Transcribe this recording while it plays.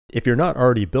If you're not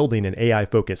already building an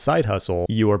AI-focused side hustle,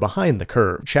 you are behind the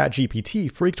curve. ChatGPT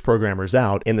freaked programmers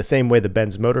out in the same way the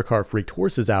Benz motor car freaked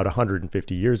horses out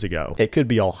 150 years ago. It could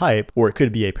be all hype, or it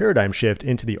could be a paradigm shift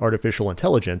into the artificial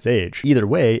intelligence age. Either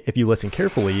way, if you listen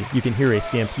carefully, you can hear a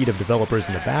stampede of developers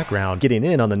in the background getting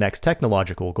in on the next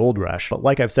technological gold rush. But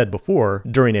like I've said before,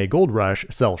 during a gold rush,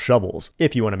 sell shovels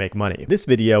if you want to make money. This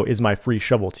video is my free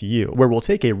shovel to you, where we'll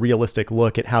take a realistic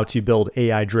look at how to build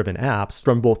AI-driven apps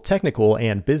from both technical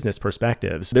and business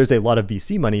perspectives. There's a lot of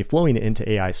VC money flowing into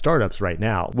AI startups right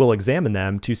now. We'll examine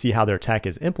them to see how their tech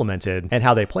is implemented and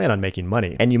how they plan on making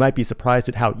money. And you might be surprised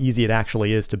at how easy it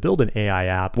actually is to build an AI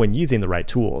app when using the right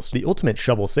tools. The ultimate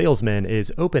shovel salesman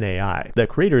is OpenAI, the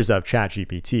creators of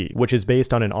ChatGPT, which is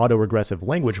based on an autoregressive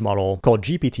language model called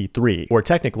GPT-3, or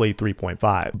technically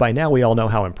 3.5. By now we all know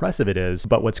how impressive it is,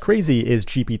 but what's crazy is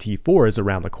GPT-4 is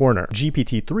around the corner.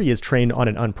 GPT-3 is trained on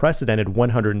an unprecedented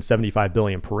 175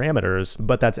 billion parameters,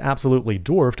 but that's absolutely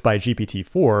dwarfed by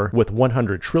GPT-4 with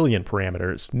 100 trillion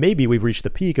parameters. Maybe we've reached the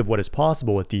peak of what is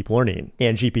possible with deep learning,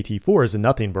 and GPT-4 is a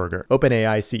nothing burger.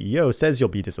 OpenAI CEO says you'll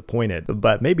be disappointed,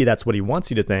 but maybe that's what he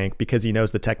wants you to think because he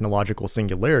knows the technological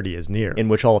singularity is near, in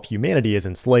which all of humanity is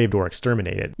enslaved or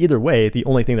exterminated. Either way, the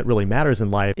only thing that really matters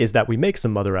in life is that we make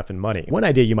some mother effing money. One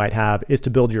idea you might have is to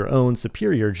build your own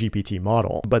superior GPT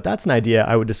model, but that's an idea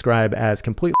I would describe as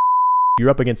completely. You're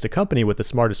up against a company with the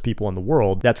smartest people in the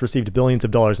world that's received billions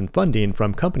of dollars in funding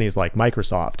from companies like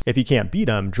Microsoft. If you can't beat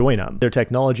them, join them. Their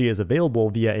technology is available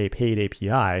via a paid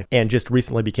API and just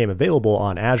recently became available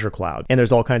on Azure Cloud. And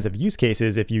there's all kinds of use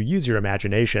cases if you use your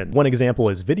imagination. One example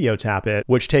is Video Tap It,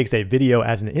 which takes a video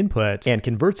as an input and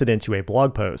converts it into a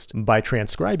blog post by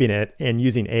transcribing it and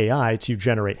using AI to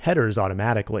generate headers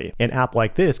automatically. An app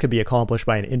like this could be accomplished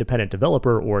by an independent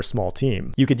developer or a small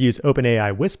team. You could use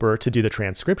OpenAI Whisper to do the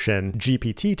transcription,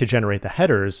 GPT to generate the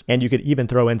headers, and you could even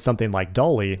throw in something like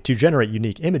DALL-E to generate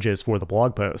unique images for the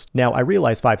blog post. Now, I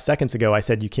realized 5 seconds ago I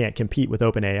said you can't compete with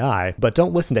OpenAI, but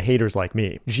don't listen to haters like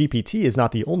me. GPT is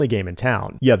not the only game in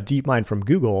town. You have DeepMind from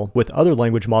Google, with other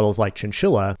language models like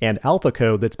Chinchilla, and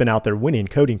AlphaCode that's been out there winning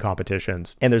coding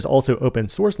competitions. And there's also open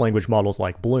source language models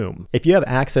like Bloom. If you have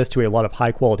access to a lot of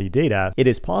high quality data, it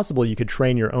is possible you could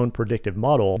train your own predictive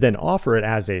model, then offer it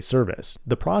as a service.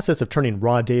 The process of turning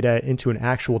raw data into an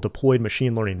actual deployed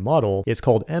machine learning model is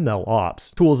called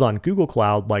MLOps. Tools on Google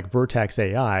Cloud like Vertex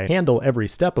AI handle every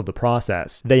step of the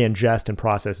process. They ingest and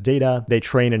process data, they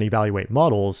train and evaluate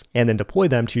models, and then deploy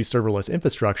them to serverless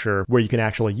infrastructure where you can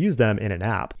actually use them in an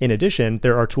app. In addition,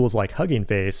 there are tools like Hugging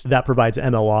Face that provides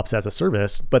MLOps as a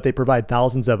service, but they provide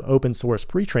thousands of open source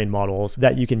pre-trained models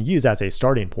that you can use as a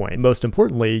starting point. Most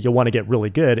importantly, you'll want to get really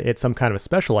good at some kind of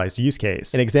specialized use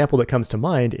case. An example that comes to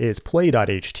mind is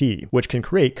Play.ht, which can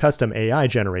create custom AI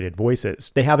generated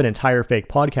voices. They have an entire fake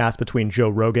podcast between Joe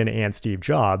Rogan and Steve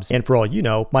Jobs, and for all you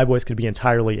know, my voice could be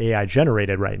entirely AI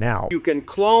generated right now. You can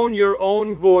clone your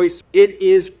own voice. It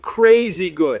is crazy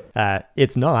good.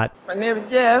 It's not. My name is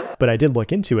Jeff. But I did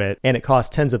look into it, and it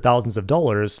costs tens of thousands of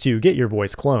dollars to get your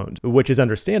voice cloned, which is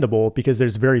understandable because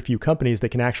there's very few companies that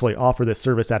can actually offer this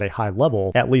service at a high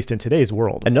level, at least in today's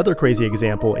world. Another crazy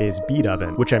example is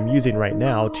Beatoven, which I'm using right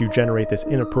now to generate this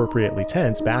inappropriately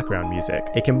tense background music.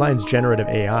 It combines generative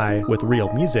AI with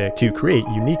real music to create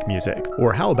unique music.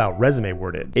 Or how about Resume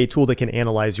Worded, a tool that can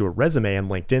analyze your resume and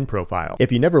LinkedIn profile.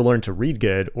 If you never learned to read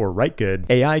good or write good,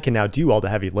 AI can now do all the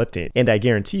heavy lifting. And I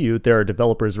guarantee you there are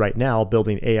developers right now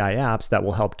building AI apps that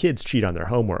will help kids cheat on their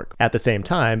homework. At the same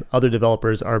time, other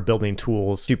developers are building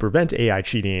tools to prevent AI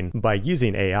cheating by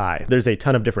using AI. There's a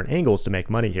ton of different angles to make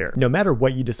money here. No matter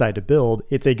what you decide to build,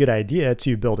 it's a good idea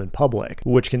to build in public,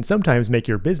 which can sometimes make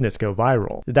your business go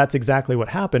viral. That's exactly what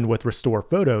happened with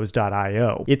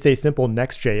RestorePhotos.io. It's a simple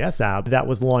Next.js app that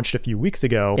was launched a few weeks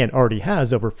ago and already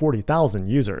has over 40,000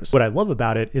 users. What I love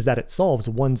about it is that it solves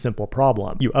one simple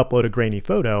problem. You upload a grainy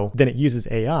photo, then it uses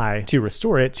AI to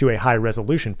restore it to a high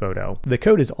resolution photo. The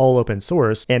code is all open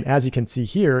source, and as you can see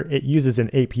here, it uses an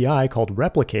API called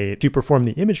Replicate to perform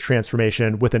the image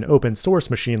transformation with an open source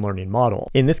machine learning model.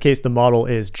 In this case, the model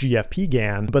is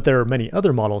GFP-GAN, but there are many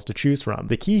other models to choose from.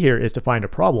 The key here is to find a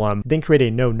problem, then create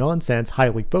a no-nonsense,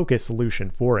 highly focused solution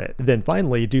for it. Then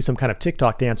finally, do some kind of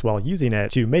TikTok dance while using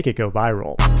it to make it go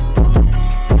viral.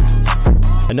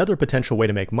 Another potential way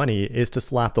to make money is to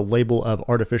slap the label of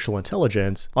artificial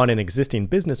intelligence on an existing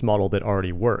business model that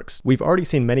already works. We've already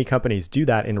seen many companies do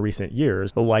that in recent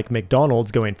years, like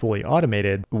McDonald's going fully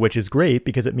automated, which is great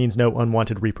because it means no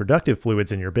unwanted reproductive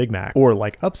fluids in your Big Mac, or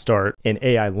like Upstart, an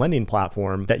AI lending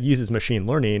platform that uses machine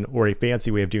learning or a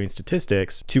fancy way of doing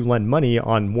statistics to lend money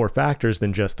on more factors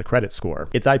than just the credit score.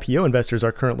 Its IPO investors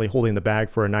are currently holding the bag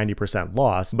for a 90%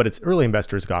 loss, but its early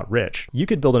investors got rich. You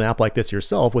could build an app like this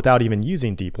yourself without even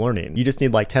using deep learning. You just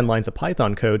need like 10 lines of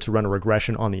Python code to run a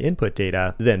regression on the input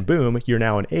data, then boom, you're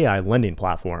now an AI lending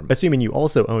platform, assuming you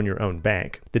also own your own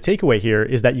bank. The takeaway here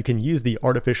is that you can use the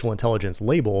artificial intelligence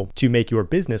label to make your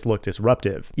business look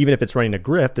disruptive, even if it's running a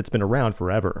grift that's been around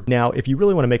forever. Now, if you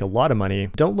really want to make a lot of money,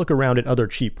 don't look around at other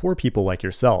cheap poor people like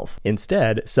yourself.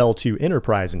 Instead, sell to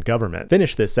enterprise and government.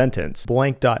 Finish this sentence.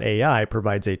 Blank.ai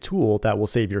provides a tool that will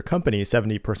save your company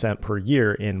 70% per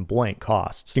year in blank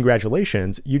costs.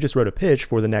 Congratulations, you just wrote a pitch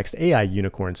for the next AI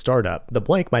unicorn startup. The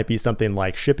blank might be something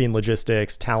like shipping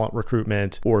logistics, talent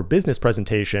recruitment, or business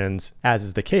presentations, as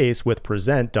is the case with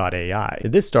present.ai.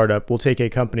 This startup will take a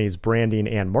company's branding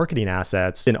and marketing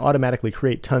assets and automatically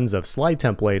create tons of slide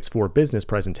templates for business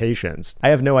presentations. I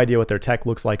have no idea what their tech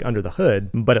looks like under the hood,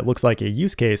 but it looks like a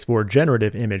use case for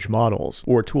generative image models,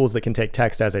 or tools that can take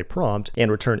text as a prompt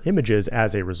and return images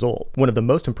as a result. One of the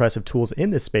most impressive tools in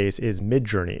this space is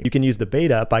Midjourney. You can use the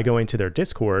beta by going to their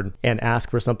Discord and ask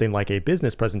for something like a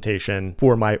business presentation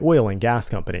for my oil and gas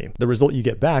company. The result you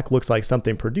get back looks like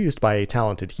something produced by a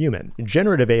talented human.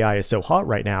 Generative AI is so hot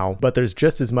right now, but there's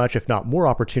just as much, if not more,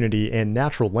 opportunity in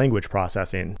natural language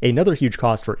processing. Another huge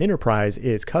cost for enterprise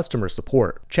is customer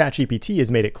support. ChatGPT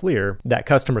has made it clear that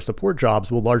customer support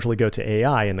jobs will largely go to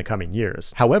AI in the coming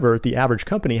years. However, the average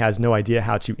company has no idea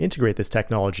how to integrate this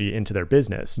technology into their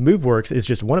business. Moveworks is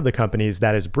just one of the companies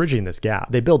that is bridging this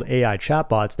gap. They build AI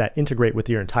chatbots that integrate with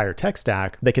your entire tech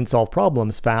stack that can solve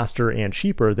problems faster and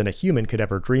cheaper than a human could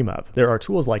ever dream of. There are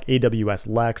tools like AWS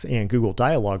Lex and Google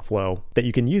Dialogflow that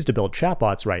you can use to build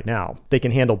chatbots right now. They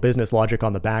can handle business logic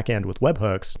on the back end with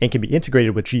webhooks and can be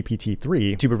integrated with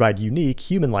GPT-3 to provide unique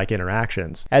human-like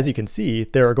interactions. As you can see,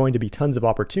 there are going to be tons of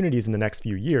opportunities in the next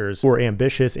few years for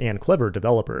ambitious and clever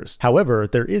developers. However,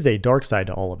 there is a dark side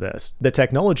to all of this. The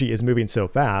technology is moving so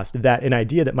fast that an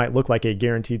idea that might look like a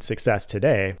guaranteed success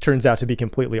today turns out to be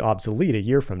completely obsolete a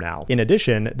year from now. In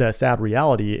addition, the sad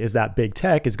reality is that big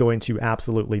tech is going to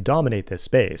absolutely dominate this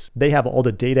space. They have all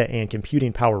the data and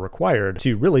computing power required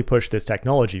to really push this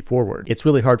technology forward. It's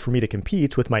really hard for me to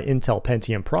compete with my Intel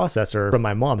Pentium processor from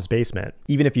my mom's basement.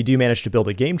 Even if you do manage to build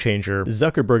a game changer,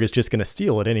 Zuckerberg is just going to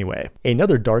steal it anyway.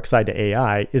 Another dark side to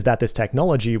AI is that this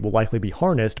technology will likely be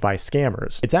harnessed by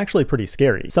scammers. It's actually pretty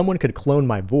scary. Someone could clone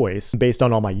my voice based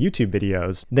on all my YouTube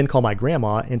videos, then call my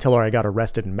grandma and tell her I got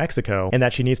arrested in Mexico and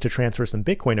that she needs to transfer some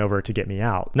Bitcoin over to get me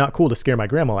out. Not cool to scare my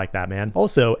grandma like that, man.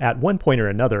 Also, at one point or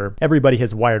another, everybody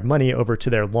has wired money over to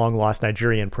their long-lost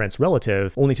Nigerian prince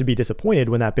relative, only to be disappointed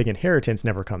when that big inheritance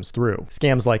never comes through.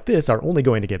 Scams like this are only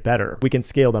going to get better. We can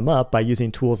scale them up by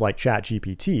using tools like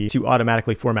ChatGPT to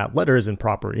automatically format letters in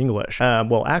proper English.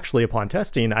 Well, actually, upon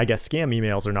testing, I guess scam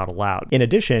emails are not allowed. In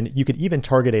addition, you could even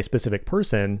target a specific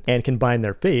person and combine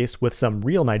their face with some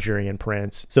real Nigerian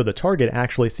prince, so the target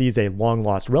actually sees a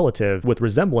long-lost relative with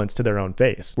resemblance to their own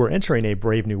face. We're entering a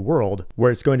brave new world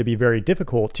where it's going to be very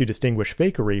difficult to distinguish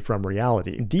fakery from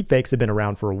reality. Deepfakes have been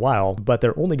around for a while, but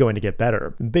they're only going to get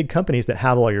better. Big companies that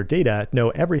have all your data know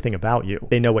everything about you.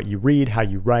 They know what you read, how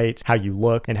you write, how you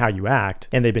look, and how you act,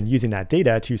 and they've been using that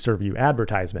data to serve you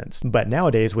advertisements. But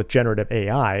nowadays, with generative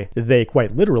AI, they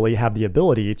quite literally have the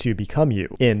ability to become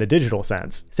you in the digital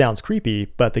sense. Sounds creepy,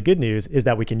 but the good news is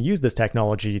that we can use this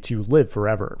technology to live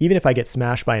forever. Even if I get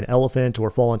smashed by an elephant or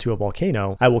fall into a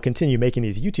volcano, I will continue making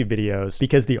these YouTube videos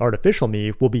because the artificial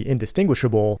me will be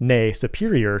indistinguishable, nay,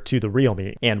 superior to the real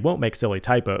me, and won't make silly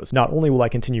typos. Not only will I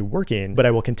continue working, but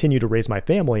I will continue to raise my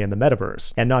family in the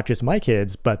metaverse. And not just my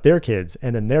kids, but their kids,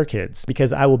 and then their kids,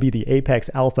 because I will be the apex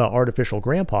alpha artificial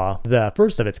grandpa, the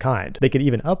first of its kind. They could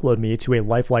even upload me to a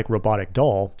lifelike robotic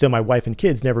doll, so my wife and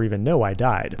kids never even know I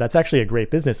died. That's actually a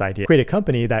great business idea. Create a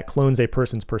company that clones a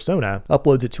person's persona,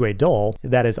 uploads it to a doll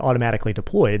that is automatically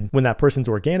deployed when that person's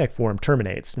organic form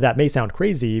terminates. That may sound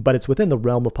crazy, but it's within the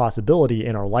realm of possibility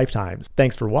in our lifetimes.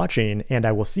 Thanks for watching, and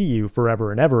I will see you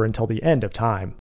forever and ever until the end of time.